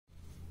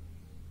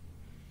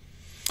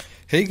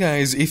Hey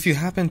guys, if you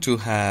happen to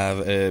have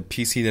a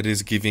PC that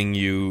is giving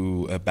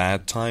you a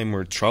bad time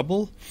or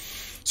trouble,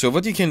 so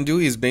what you can do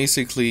is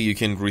basically you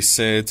can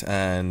reset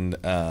and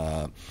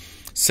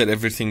set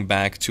everything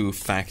back to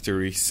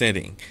factory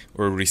setting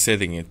or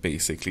resetting it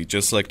basically,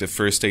 just like the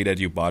first day that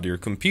you bought your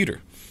computer.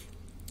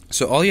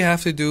 So all you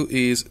have to do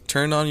is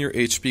turn on your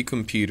HP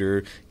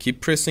computer,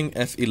 keep pressing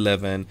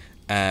F11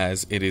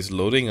 as it is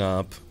loading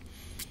up.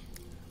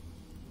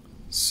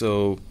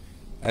 So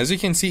as you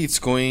can see, it's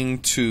going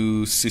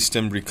to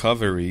system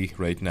recovery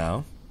right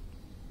now.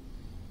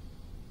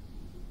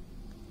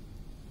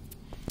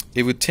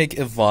 It would take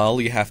a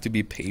while, you have to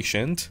be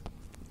patient.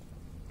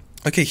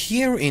 Okay,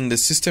 here in the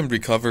system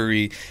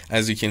recovery,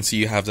 as you can see,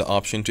 you have the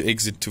option to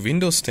exit to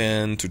Windows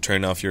 10, to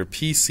turn off your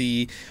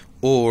PC,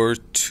 or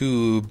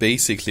to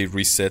basically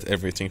reset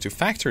everything to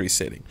factory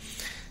setting.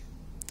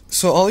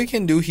 So all you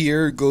can do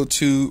here, go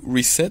to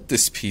reset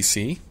this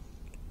PC.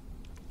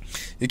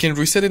 You can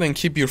reset it and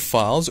keep your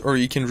files, or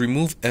you can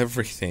remove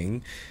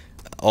everything,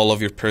 all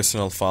of your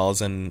personal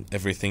files and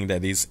everything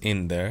that is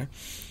in there.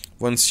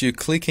 Once you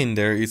click in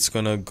there, it's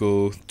gonna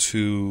go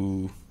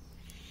to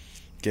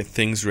get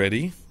things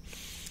ready.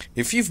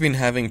 If you've been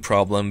having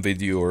problem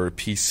with your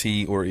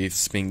PC or if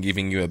it's been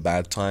giving you a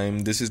bad time,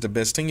 this is the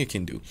best thing you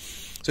can do.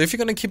 So if you're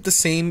gonna keep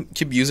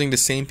using the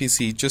same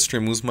PC, just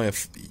remove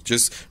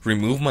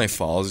my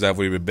files. That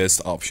would be the best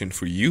option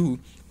for you.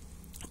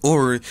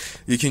 Or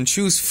you can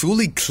choose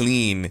fully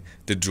clean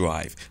the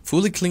drive.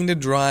 Fully clean the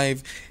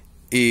drive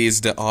is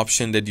the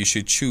option that you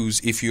should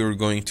choose if you're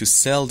going to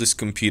sell this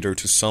computer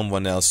to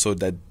someone else, so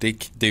that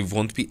they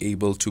won't be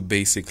able to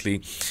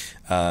basically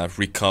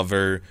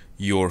recover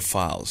your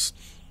files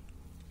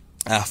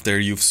after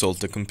you've sold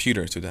the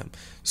computer to them.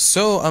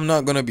 So I'm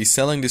not going to be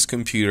selling this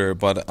computer,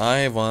 but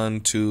I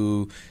want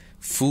to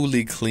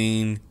fully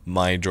clean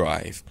my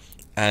drive.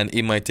 And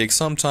it might take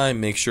some time.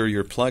 Make sure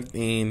you're plugged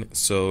in,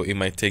 so it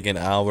might take an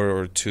hour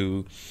or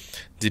two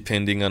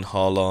depending on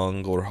how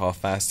long or how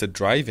fast the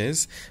drive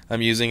is.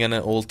 I'm using an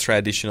old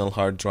traditional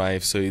hard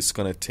drive, so it's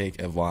gonna take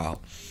a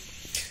while.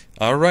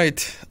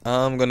 Alright,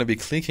 I'm gonna be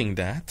clicking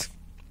that.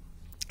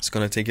 It's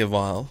gonna take a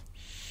while.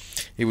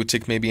 It would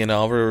take maybe an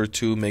hour or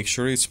two. Make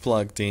sure it's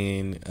plugged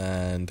in,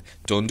 and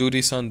don't do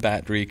this on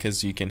battery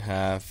because you can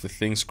have the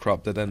things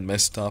corrupted and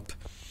messed up.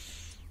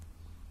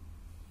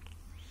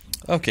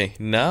 Okay,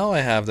 now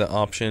I have the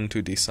option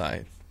to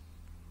decide.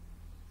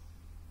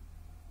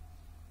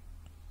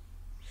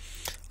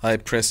 I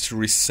pressed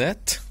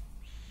reset.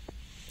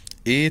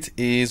 It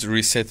is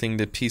resetting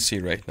the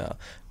PC right now.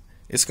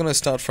 It's gonna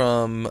start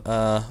from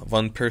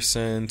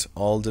 1%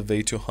 all the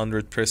way to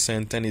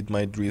 100%, and it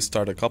might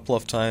restart a couple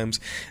of times,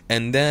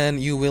 and then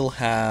you will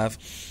have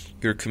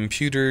your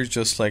computer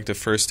just like the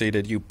first day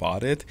that you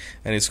bought it,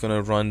 and it's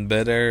gonna run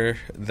better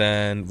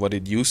than what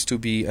it used to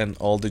be, and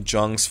all the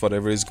junks,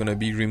 whatever, is gonna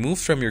be removed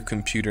from your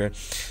computer.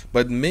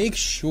 But make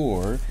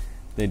sure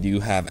that you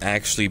have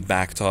actually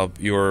backed up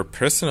your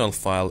personal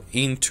file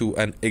into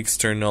an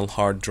external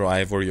hard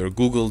drive or your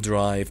Google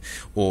Drive,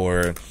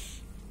 or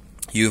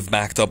you've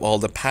backed up all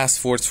the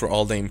passwords for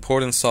all the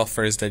important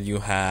softwares that you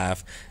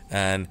have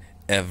and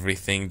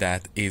everything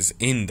that is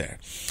in there.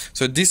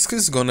 So this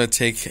is gonna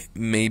take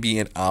maybe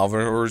an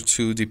hour or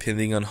two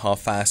depending on how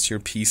fast your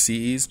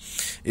PC is.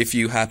 If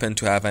you happen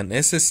to have an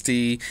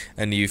SSD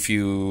and if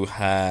you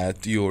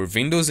had your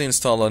Windows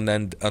installed on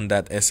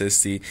that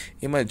SSD,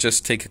 it might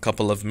just take a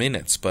couple of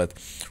minutes, but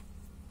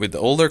with the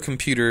older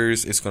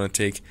computers it's gonna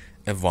take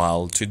a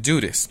while to do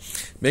this.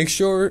 Make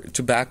sure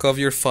to back up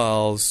your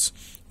files,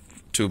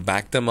 to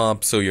back them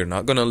up so you're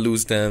not gonna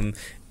lose them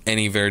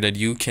anywhere that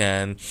you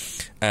can.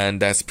 And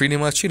that's pretty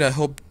much it. I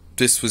hope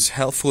this was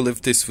helpful.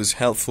 If this was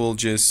helpful,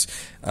 just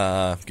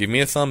give me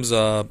a thumbs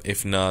up.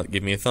 If not,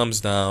 give me a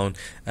thumbs down,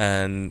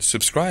 and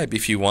subscribe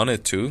if you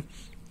wanted to.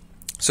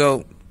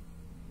 So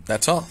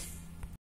that's all.